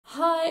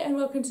and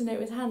welcome to Knit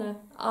with Hannah.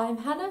 I'm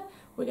Hannah.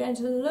 We're going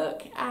to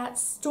look at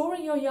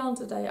storing your yarn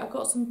today. I've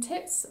got some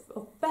tips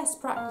of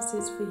best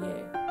practices for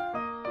you.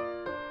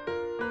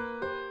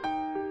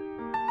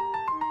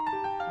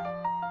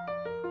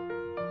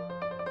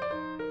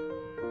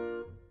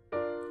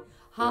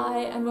 Hi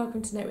and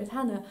welcome to Knit with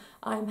Hannah.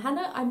 I'm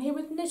Hannah. I'm here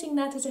with Knitting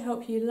Natter to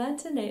help you learn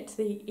to knit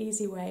the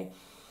easy way.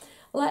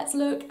 Let's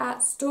look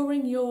at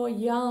storing your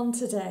yarn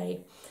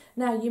today.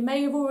 Now, you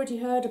may have already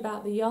heard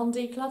about the yarn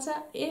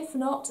declutter. If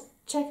not,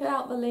 check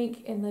out the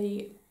link in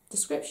the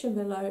description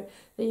below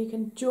that you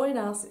can join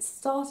us. It's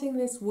starting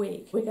this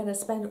week. We're going to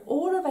spend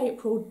all of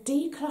April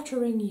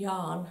decluttering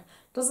yarn.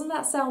 Doesn't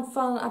that sound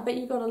fun? I bet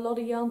you've got a lot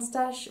of yarn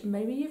stash.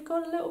 Maybe you've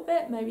got a little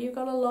bit, maybe you've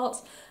got a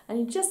lot, and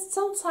you just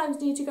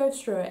sometimes need to go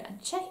through it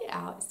and check it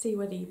out, see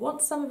whether you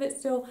want some of it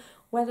still,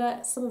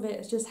 whether some of it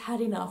has just had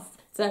enough.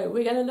 So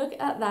we're going to look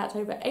at that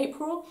over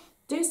April.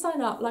 Do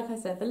sign up, like I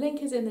said, the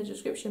link is in the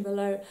description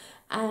below,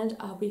 and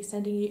I'll be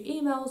sending you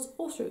emails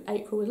all through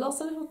April with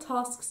lots of little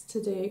tasks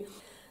to do.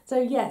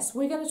 So yes,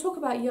 we're going to talk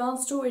about yarn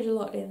storage a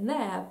lot in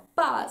there,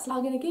 but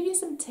I'm going to give you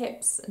some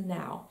tips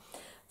now.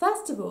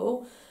 First of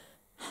all,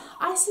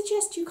 I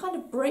suggest you kind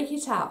of break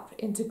it up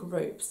into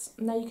groups.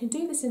 Now you can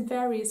do this in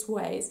various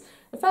ways.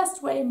 The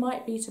first way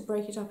might be to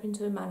break it up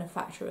into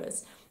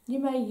manufacturers. You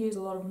may use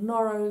a lot of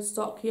Norro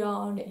stock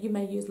yarn, you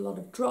may use a lot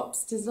of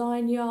Drops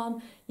design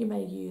yarn, you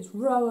may use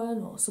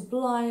Rowan or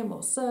Sublime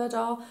or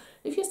Sirdar.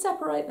 If you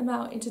separate them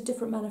out into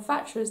different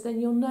manufacturers, then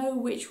you'll know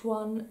which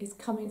one is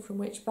coming from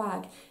which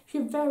bag. If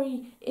you're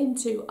very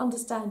into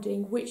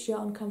understanding which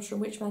yarn comes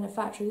from which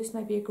manufacturer, this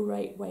may be a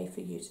great way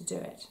for you to do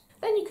it.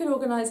 Then you could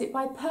organise it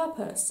by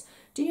purpose.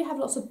 Do you have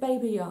lots of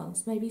baby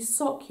yarns, maybe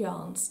sock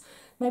yarns?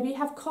 Maybe you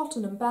have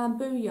cotton and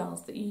bamboo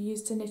yarns that you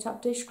use to knit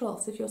up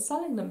dishcloths if you're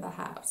selling them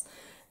perhaps.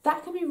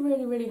 That can be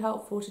really, really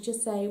helpful to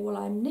just say, well,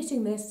 I'm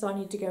knitting this, so I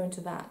need to go into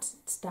that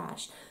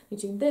stash.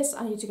 Knitting this,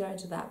 I need to go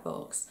into that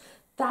box.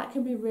 That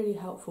can be really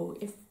helpful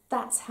if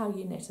that's how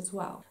you knit as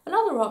well.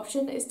 Another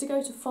option is to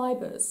go to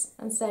fibres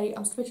and say,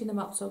 I'm splitting them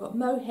up. So I've got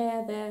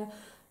mohair there,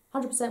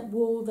 100%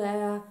 wool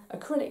there,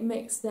 acrylic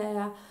mix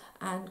there,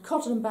 and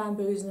cotton and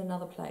bamboos in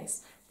another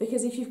place.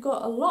 Because if you've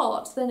got a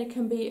lot, then it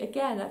can be,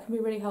 again, that can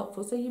be really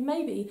helpful. So you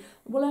maybe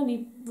will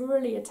only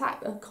really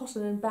attack a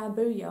cotton and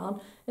bamboo yarn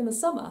in the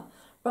summer,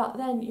 but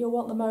then you'll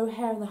want the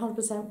mohair and the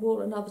 100%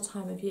 wool another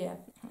time of year.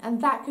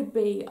 And that could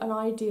be an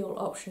ideal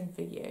option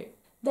for you.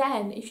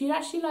 Then, if you'd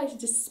actually like to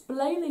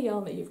display the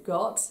yarn that you've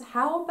got,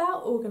 how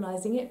about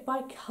organising it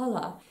by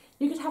colour?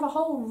 You could have a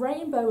whole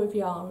rainbow of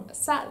yarn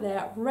sat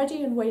there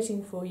ready and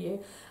waiting for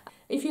you.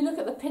 If you look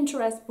at the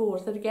Pinterest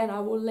board, that again I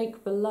will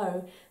link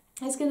below,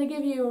 it's going to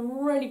give you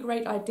really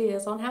great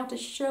ideas on how to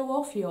show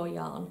off your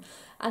yarn,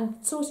 and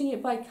sorting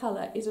it by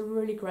colour is a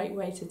really great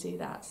way to do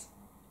that.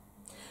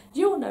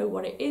 You'll know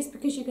what it is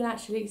because you can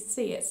actually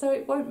see it, so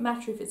it won't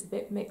matter if it's a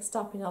bit mixed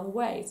up in other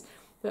ways,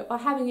 but by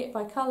having it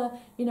by colour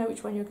you know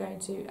which one you're going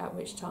to at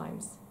which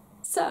times.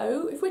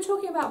 So if we're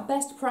talking about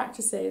best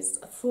practices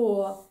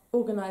for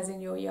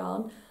organising your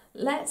yarn,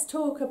 let's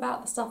talk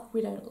about the stuff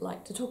we don't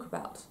like to talk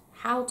about.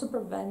 How to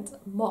prevent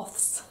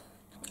moths.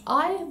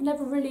 I have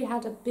never really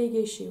had a big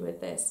issue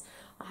with this.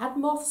 I had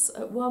moths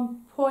at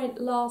one point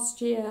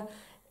last year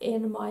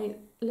in my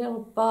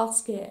little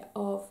basket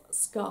of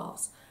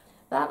scarves.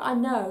 That I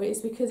know is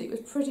because it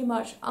was pretty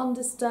much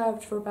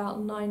undisturbed for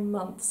about 9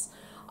 months.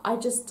 I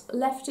just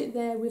left it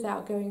there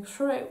without going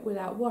through it,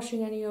 without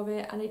washing any of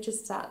it, and it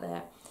just sat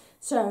there.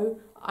 So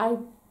I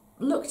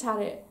looked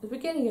at it at the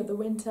beginning of the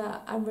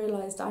winter and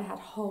realised I had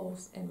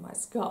holes in my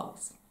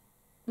scarves.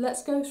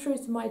 Let's go through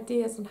some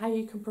ideas on how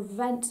you can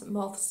prevent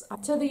moths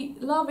so the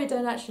larvae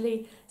don't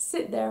actually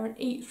sit there and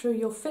eat through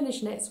your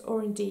finished knits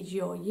or indeed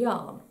your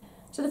yarn.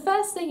 So the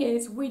first thing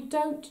is, we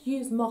don't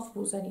use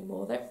mothballs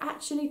anymore. They're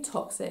actually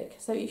toxic.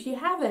 So if you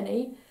have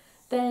any,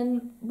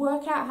 then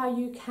work out how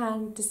you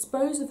can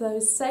dispose of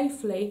those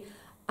safely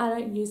and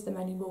don't use them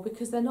anymore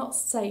because they're not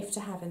safe to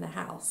have in the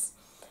house.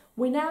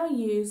 We're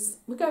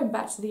going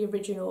back to the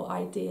original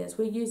ideas.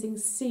 We're using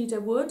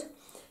cedar wood.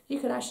 You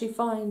can actually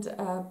find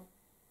a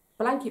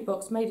blanket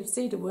box made of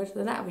cedar wood,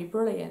 then that would be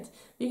brilliant.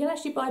 You can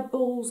actually buy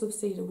balls of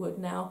cedar wood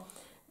now.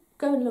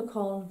 Go and look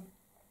on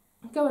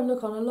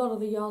a lot of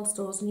the yarn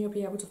stores and you'll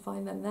be able to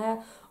find them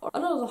there. Or a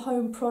lot of the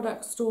home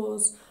product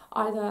stores,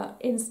 either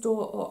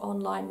in-store or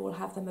online, will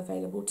have them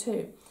available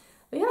too.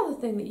 The other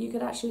thing that you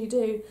could actually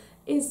do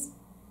is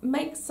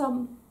make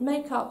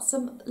up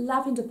some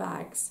lavender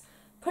bags.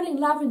 Putting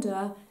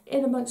lavender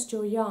in amongst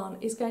your yarn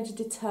is going to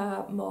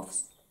deter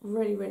moths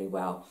really, really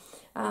well.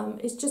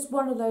 It's just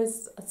one of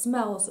those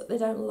smells that they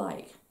don't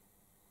like.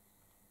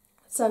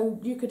 So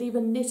you could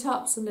even knit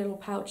up some little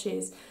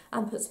pouches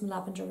and put some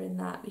lavender in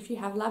that. If you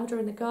have lavender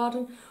in the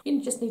garden,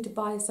 you just need to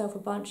buy yourself a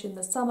bunch in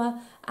the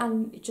summer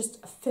and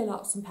just fill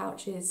up some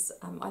pouches,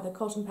 either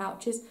cotton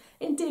pouches.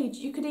 Indeed,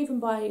 you can even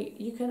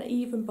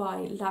buy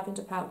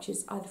lavender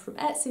pouches either from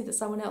Etsy that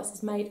someone else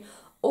has made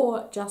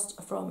or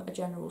just from a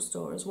general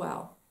store as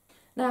well.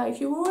 Now, if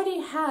you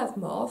already have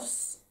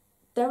moths,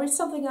 there is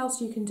something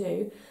else you can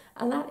do,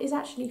 and that is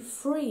actually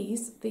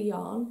freeze the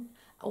yarn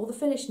or the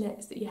finished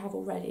knits that you have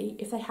already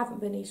if they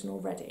haven't been eaten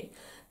already.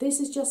 This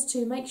is just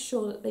to make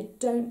sure that they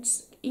don't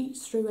eat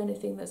through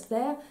anything that's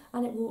there,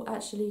 and it will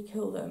actually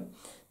kill them.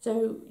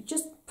 So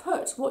just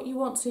put what you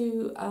want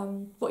to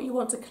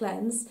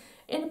cleanse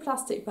in a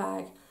plastic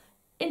bag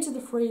into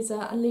the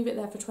freezer and leave it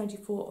there for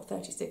 24 or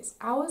 36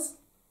 hours.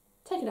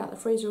 Take it out of the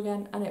freezer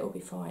again and it will be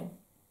fine.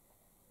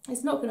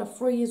 It's not going to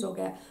freeze or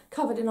get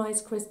covered in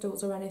ice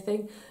crystals or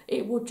anything.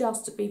 It will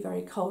just be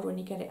very cold when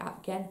you get it out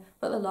again,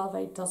 but the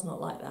larvae does not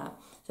like that.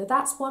 So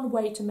that's one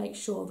way to make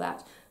sure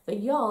that the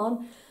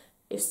yarn,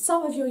 if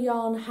some of your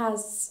yarn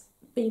has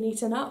been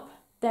eaten up,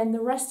 then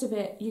the rest of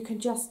it you can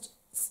just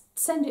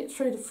send it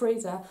through the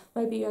freezer,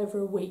 maybe over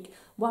a week,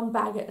 one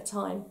bag at a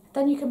time.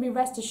 Then you can be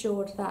rest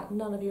assured that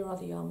none of your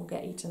other yarn will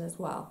get eaten as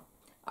well.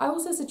 I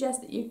also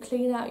suggest that you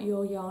clean out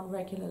your yarn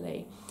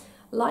regularly.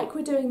 Like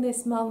we're doing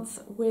this month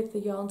with the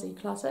yarn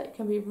declutter, it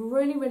can be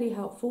really, really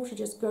helpful to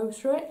just go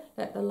through it,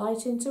 let the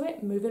light into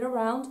it, move it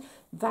around,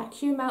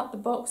 vacuum out the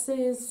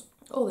boxes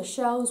or the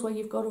shelves where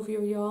you've got all of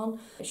your yarn.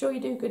 Make sure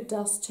you do good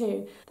dust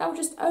too. That will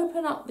just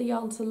open up the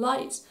yarn to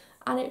light,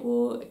 and it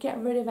will get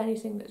rid of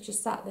anything that's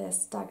just sat there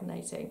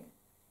stagnating.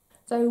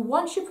 So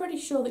once you're pretty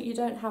sure that you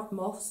don't have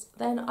moths,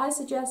 then I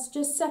suggest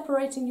just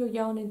separating your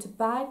yarn into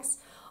bags.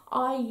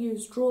 I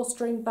use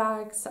drawstring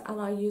bags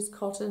and I use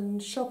cotton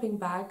shopping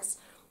bags,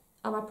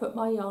 and I put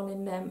my yarn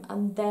in them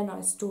and then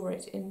I store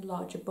it in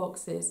larger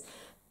boxes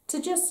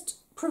to just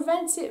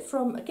prevent it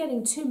from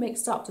getting too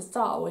mixed up to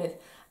start with,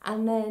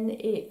 and then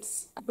it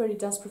really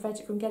does prevent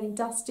it from getting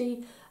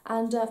dusty,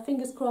 and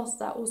fingers crossed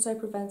that also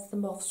prevents the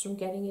moths from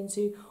getting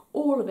into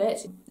all of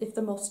it if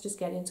the moths just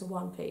get into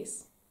one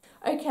piece.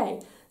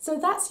 Okay, so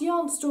that's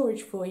yarn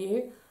storage for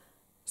you.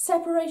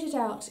 Separate it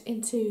out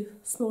into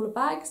smaller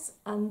bags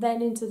and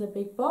then into the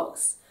big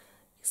box.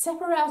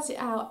 Separate it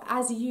out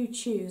as you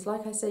choose.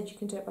 Like I said, you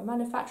can do it by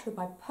manufacturer,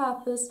 by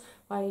purpose,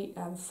 by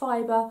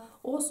fibre,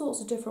 all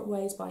sorts of different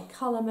ways, by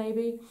colour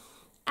maybe.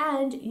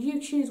 And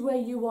you choose where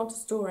you want to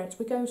store it.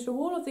 We're going through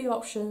all of the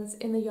options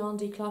in the yarn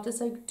declutter,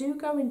 so do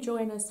go and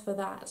join us for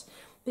that,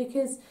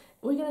 because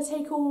we're going to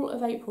take all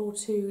of April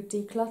to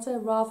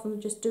declutter rather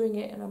than just doing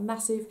it in a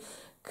massive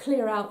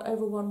clear out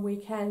over one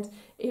weekend.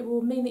 It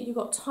will mean that you've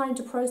got time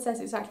to process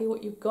exactly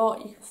what you've got,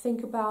 you can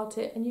think about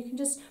it, and you can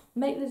just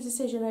make the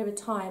decision over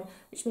time,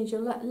 which means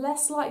you're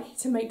less likely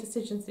to make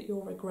decisions that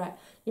you'll regret.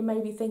 You may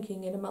be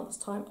thinking in a month's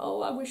time,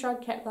 oh, I wish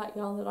I'd kept that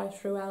yarn that I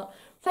threw out.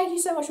 Thank you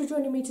so much for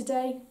joining me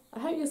today. I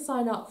hope you'll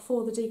sign up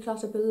for the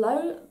declutter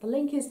below. The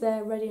link is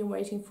there ready and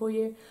waiting for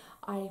you.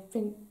 I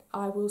think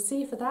I will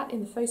see you for that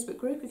in the Facebook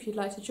group if you'd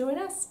like to join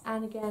us.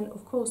 And again,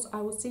 of course,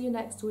 I will see you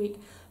next week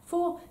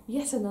for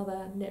yet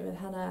another Knit with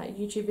Hannah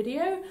YouTube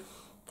video.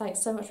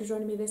 Thanks so much for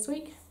joining me this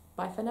week.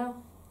 Bye for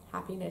now.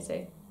 Happy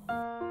knitting.